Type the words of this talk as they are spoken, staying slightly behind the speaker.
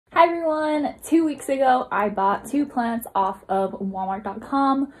Hi everyone! 2 weeks ago, I bought 2 plants off of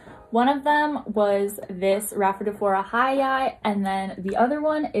Walmart.com. One of them was this Raphidophora Hayii, and then the other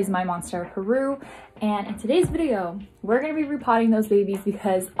one is my Monstera Peru. And in today's video, we're going to be repotting those babies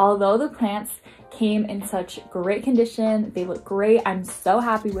because although the plants came in such great condition, they look great, I'm so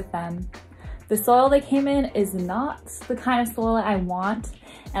happy with them. The soil they came in is not the kind of soil I want.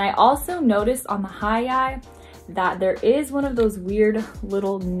 And I also noticed on the Hayii that there is one of those weird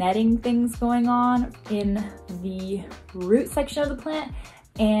little netting things going on in the root section of the plant,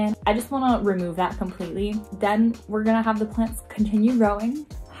 and I just want to remove that completely. Then we're gonna have the plants continue growing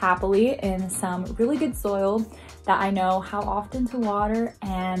happily in some really good soil that I know how often to water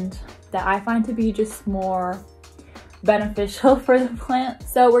and that I find to be just more beneficial for the plant.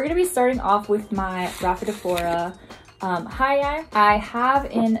 So we're gonna be starting off with my Raphidophora Hayii. I have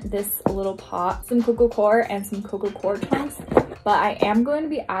in this little pot some coco coir and some coco coir chunks, but I am going to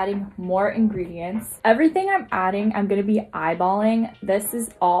be adding more ingredients. Everything I'm adding, I'm going to be eyeballing. This is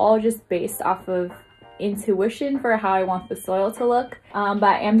all just based off of intuition for how I want the soil to look, but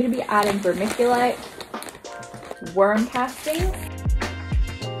I am going to be adding vermiculite, worm castings,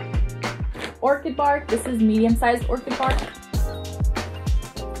 orchid bark. This is medium-sized orchid bark,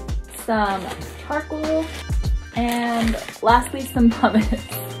 some charcoal, and lastly some pumice.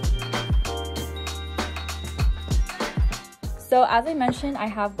 So as I mentioned, I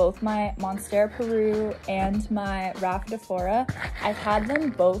have both my Monstera Peru and my Raphidophora. I've had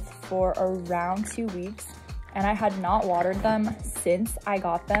them both for around 2 weeks and I had not watered them since I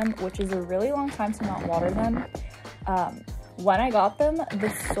got them, which is a really long time to not water them. When I got them, the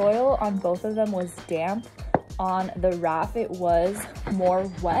soil on both of them was damp. On the Raph, it was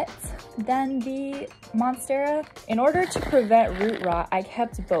more wet than the Monstera. In order to prevent root rot, I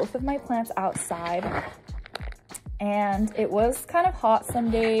kept both of my plants outside, and it was kind of hot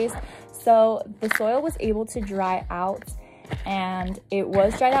some days, so the soil was able to dry out, and it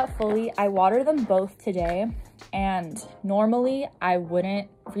was dried out fully. I watered them both today, and normally I wouldn't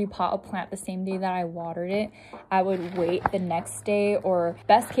repot a plant the same day that I watered it. I would wait the next day, or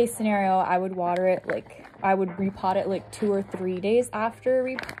best case scenario, I would water it I would repot it like 2 or 3 days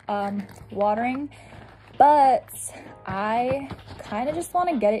after watering, but I kind of just want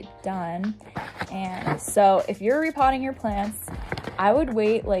to get it done. And so if you're repotting your plants, I would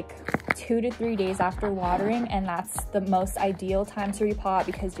wait like 2 to 3 days after watering, and that's the most ideal time to repot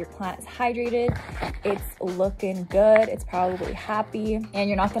because your plant is hydrated, it's looking good, it's probably happy, and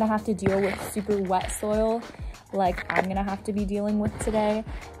you're not gonna have to deal with super wet soil like I'm gonna have to be dealing with today.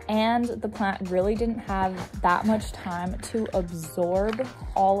 And the plant really didn't have that much time to absorb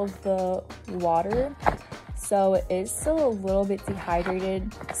all of the water, so it is still a little bit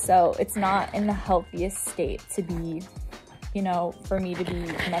dehydrated, so it's not in the healthiest state to be, you know, for me to be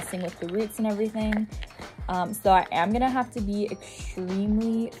messing with the roots and everything. So I am gonna have to be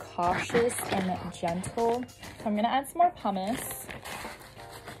extremely cautious and gentle. So I'm gonna add some more pumice.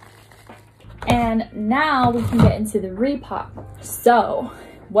 And now we can get into the repot. So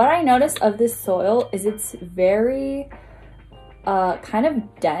what I noticed of this soil is it's very kind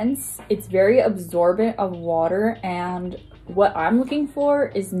of dense. It's very absorbent of water, and what I'm looking for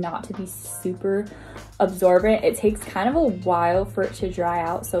is not to be super absorbent. It takes kind of a while for it to dry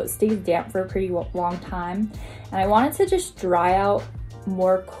out, so it stays damp for a pretty long time. And I wanted to just dry out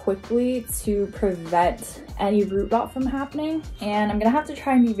more quickly to prevent any root rot from happening. And I'm gonna have to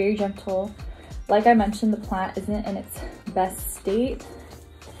try and be very gentle. Like I mentioned, the plant isn't in its best state.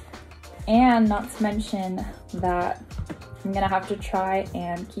 And not to mention that I'm gonna have to try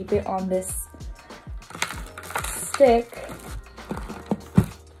and keep it on this stick.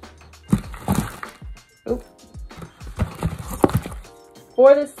 Oop.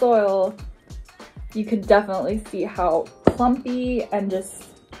 For the soil, you could definitely see how clumpy and just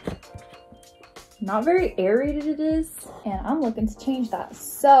not very aerated it is, and I'm looking to change that.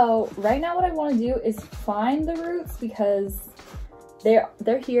 So right now what I want to do is find the roots because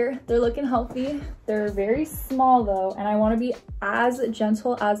they're here, they're looking healthy. They're very small though, and I want to be as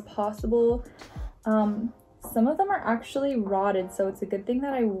gentle as possible. Some of them are actually rotted, so it's a good thing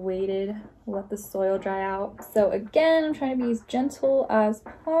that I waited, let the soil dry out. So again, I'm trying to be as gentle as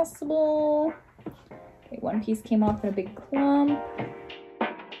possible. Okay, one piece came off in a big clump.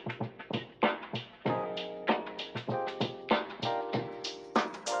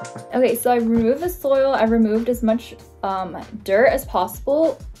 Okay, so I removed the soil. I removed as much dirt as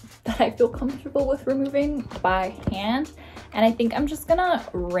possible that I feel comfortable with removing by hand. And I think I'm just gonna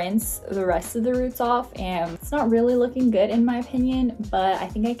rinse the rest of the roots off, and it's not really looking good in my opinion, but I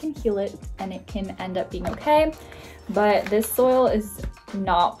think I can heal it and it can end up being okay. But this soil is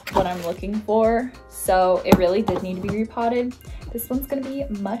not what I'm looking for. So it really did need to be repotted. This one's gonna be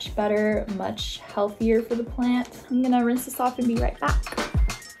much better, much healthier for the plant. I'm gonna rinse this off and be right back.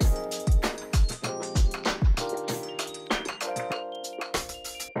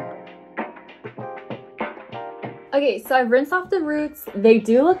 Okay, so I've rinsed off the roots. They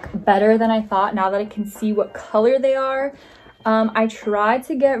do look better than I thought now that I can see what color they are. I tried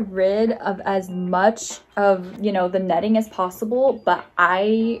to get rid of as much of, you know, the netting as possible, but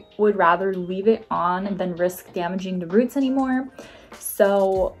I would rather leave it on than risk damaging the roots anymore.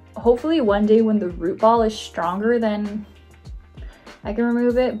 So hopefully one day when the root ball is stronger, then I can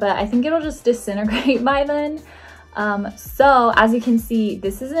remove it, but I think it'll just disintegrate by then. So as you can see,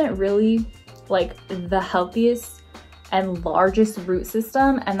 this isn't really like the healthiest and largest root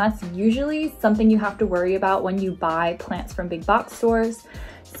system, and that's usually something you have to worry about when you buy plants from big box stores.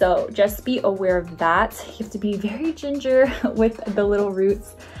 So just be aware of that. You have to be very ginger with the little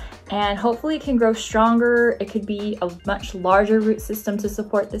roots, and hopefully it can grow stronger. It could be a much larger root system to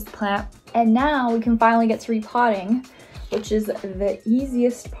support this plant. And now we can finally get to repotting, which is the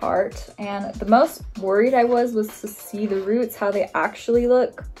easiest part. And the most worried I was to see the roots, how they actually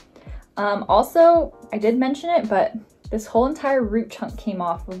look. Also, I did mention it, but this whole entire root chunk came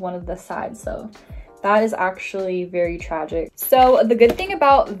off of one of the sides, so that is actually very tragic. So the good thing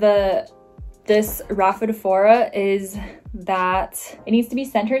about this Raphidophora is that it needs to be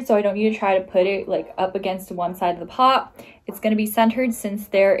centered, so I don't need to try to put it like up against one side of the pot. It's going to be centered since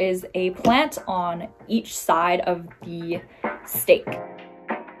there is a plant on each side of the stake.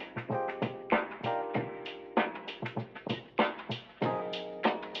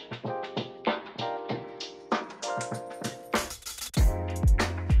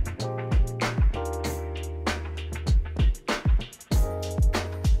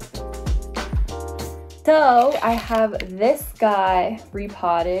 So I have this guy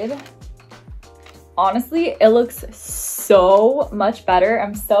repotted. Honestly, it looks so much better.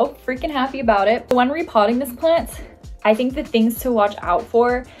 I'm so freaking happy about it. When repotting this plant, I think the things to watch out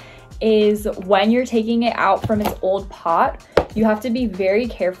for is when you're taking it out from its old pot, you have to be very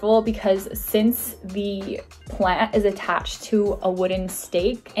careful, because since the plant is attached to a wooden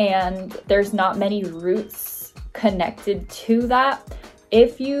stake and there's not many roots connected to that,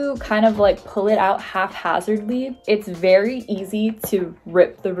 if you kind of like pull it out haphazardly, it's very easy to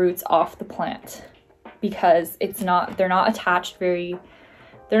rip the roots off the plant, because they're not attached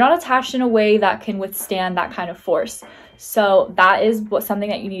in a way that can withstand that kind of force. So that is something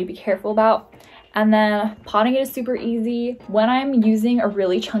that you need to be careful about. And then potting it is super easy. When I'm using a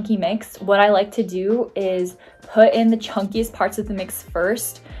really chunky mix, what I like to do is put in the chunkiest parts of the mix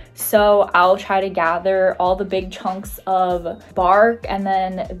first. So I'll try to gather all the big chunks of bark and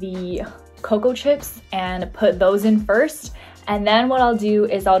then the cocoa chips and put those in first. And then what I'll do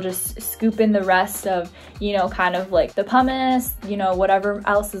is I'll just scoop in the rest of, you know, kind of like the pumice, you know, whatever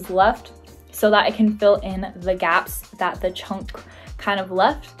else is left, so that I can fill in the gaps that the chunk kind of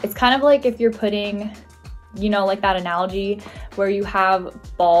left. It's kind of like if you're putting, you know, like that analogy where you have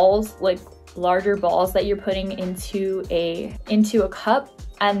balls, like larger balls that you're putting into a cup,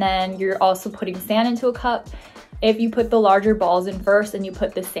 and then you're also putting sand into a cup. If you put the larger balls in first and you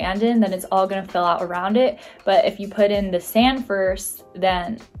put the sand in, then it's all gonna fill out around it. But if you put in the sand first,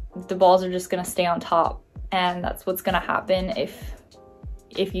 then the balls are just gonna stay on top. And that's what's gonna happen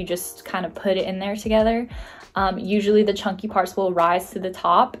if you just kind of put it in there together. Usually the chunky parts will rise to the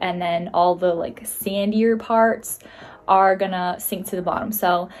top, and then all the like sandier parts are gonna sink to the bottom.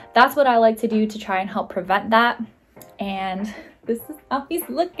 So that's what I like to do to try and help prevent that. And this is how he's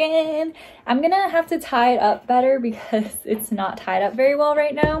looking. I'm gonna have to tie it up better because it's not tied up very well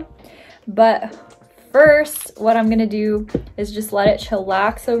right now. But first, what I'm gonna do is just let it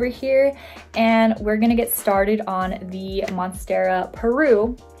chillax over here, and we're gonna get started on the Monstera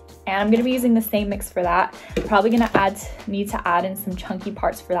Peru. And I'm gonna be using the same mix for that. Probably gonna need to add in some chunky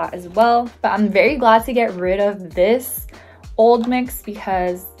parts for that as well. But I'm very glad to get rid of this old mix,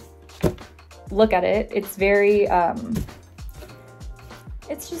 because look at it. It's very,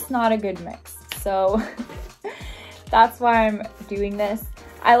 it's just not a good mix. So that's why I'm doing this.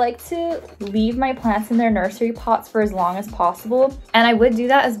 I like to leave my plants in their nursery pots for as long as possible. And I would do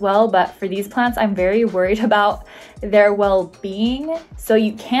that as well, but for these plants, I'm very worried about their well-being. So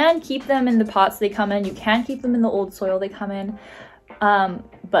you can keep them in the pots they come in. You can keep them in the old soil they come in.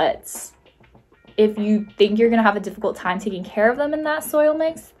 But if you think you're gonna have a difficult time taking care of them in that soil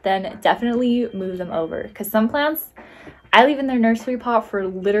mix, then definitely move them over. Because some plants, I leave in their nursery pot for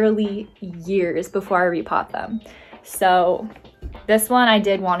literally years before I repot them. So this one I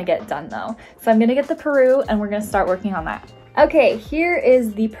did want to get done though. So I'm gonna get the Peru and we're gonna start working on that. Okay, here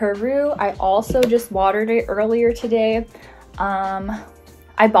is the Peru. I also just watered it earlier today.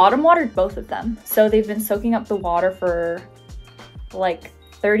 I bottom watered both of them. So they've been soaking up the water for like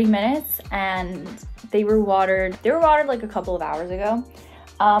 30 minutes and they were watered like a couple of hours ago.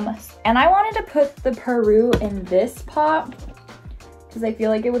 And I wanted to put the Peru in this pot because I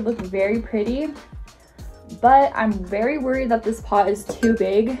feel like it would look very pretty. But I'm very worried that this pot is too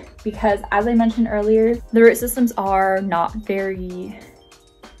big because, as I mentioned earlier, the root systems are not very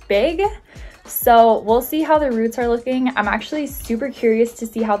big. So we'll see how the roots are looking. I'm actually super curious to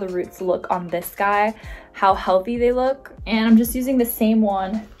see how the roots look on this guy, how healthy they look. And I'm just using the same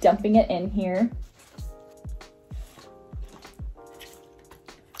one, dumping it in here.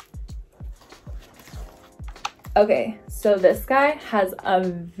 Okay, so this guy has a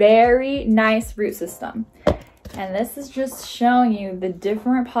very nice root system. And this is just showing you the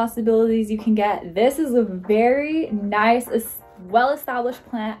different possibilities you can get. This is a very nice, well-established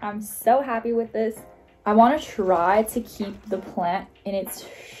plant. I'm so happy with this. I want to try to keep the plant in its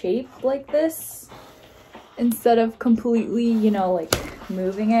shape like this instead of completely, you know, like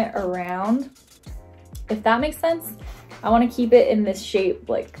moving it around. If that makes sense, I want to keep it in this shape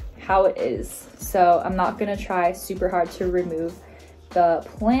like how it is. So I'm not gonna try super hard to remove the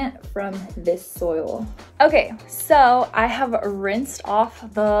plant from this soil. Okay, so I have rinsed off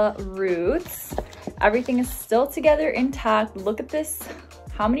the roots. Everything is still together intact. Look at this,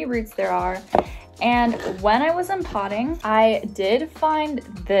 how many roots there are. And when I was unpotting, I did find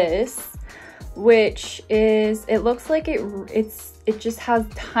this, which is, it looks like it just has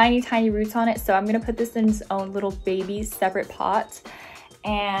tiny roots on it. So I'm gonna put this in its own little baby separate pot.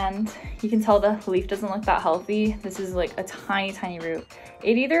 And you can tell the leaf doesn't look that healthy. This is like a tiny root.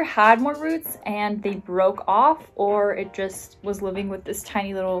 It either had more roots and they broke off, or it just was living with this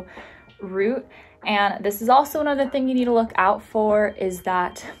tiny little root. And this is also another thing you need to look out for, is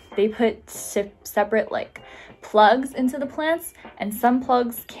that they put separate like plugs into the plants, and some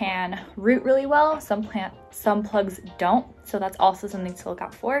plugs can root really well, some plugs don't. So that's also something to look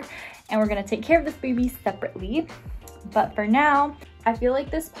out for. And we're gonna take care of this baby separately. But for now, I feel like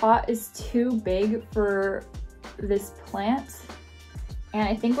this pot is too big for this plant. And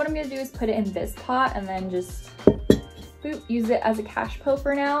I think what I'm gonna do is put it in this pot and then just boop, use it as a cash po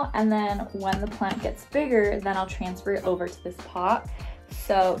for now. And then when the plant gets bigger, then I'll transfer it over to this pot.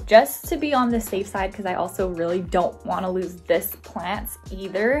 So just to be on the safe side, because I also really don't want to lose this plant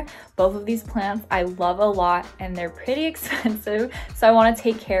either. Both of these plants I love a lot and they're pretty expensive. So I want to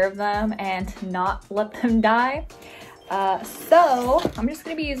take care of them and not let them die. So I'm just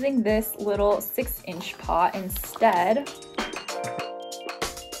going to be using this little 6-inch pot instead.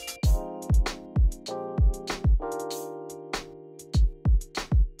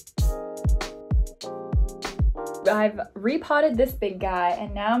 I've repotted this big guy,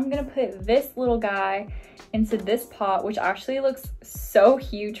 and now I'm going to put this little guy into this pot, which actually looks so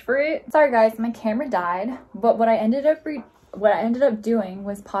huge for it. Sorry guys, my camera died, but what I ended up doing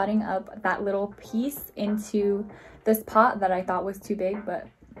was potting up that little piece into this pot that I thought was too big, but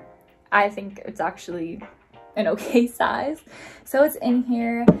I think it's actually an okay size. So it's in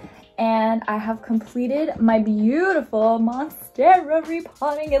here, and I have completed my beautiful Monstera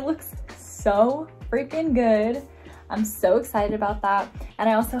repotting. It looks so freaking good. I'm so excited about that. And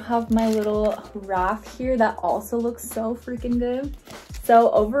I also have my little Raph here that also looks so freaking good.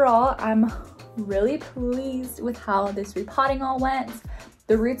 So overall, I'm really pleased with how this repotting all went.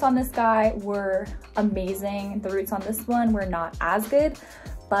 The roots on this guy were amazing. The roots on this one were not as good,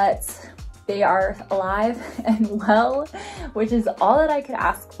 but they are alive and well, which is all that I could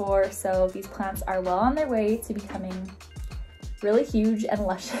ask for. So these plants are well on their way to becoming really huge and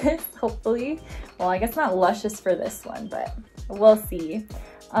luscious, hopefully. Well, I guess not luscious for this one, but we'll see.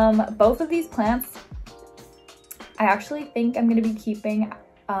 Both of these plants, I actually think I'm gonna be keeping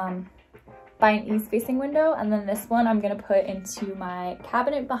by an east-facing window, and then this one I'm gonna put into my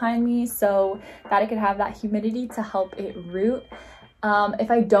cabinet behind me so that I could have that humidity to help it root.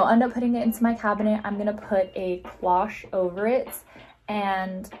 If I don't end up putting it into my cabinet, I'm gonna put a cloche over it.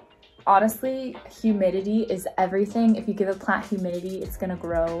 And honestly, humidity is everything. If you give a plant humidity, it's gonna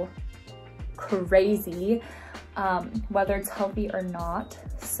grow crazy, whether it's healthy or not.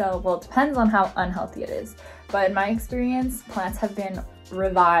 So, well, it depends on how unhealthy it is. But in my experience, plants have been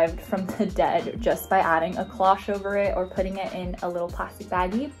revived from the dead just by adding a cloche over it or putting it in a little plastic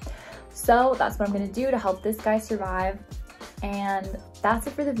baggie. So that's what I'm gonna do to help this guy survive. And that's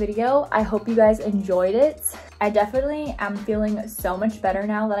it for the video. I hope you guys enjoyed it. I definitely am feeling so much better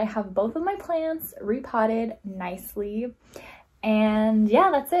now that I have both of my plants repotted nicely. And yeah,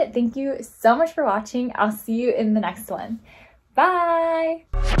 that's it. Thank you so much for watching. I'll see you in the next one.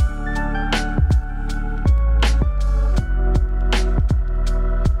 Bye!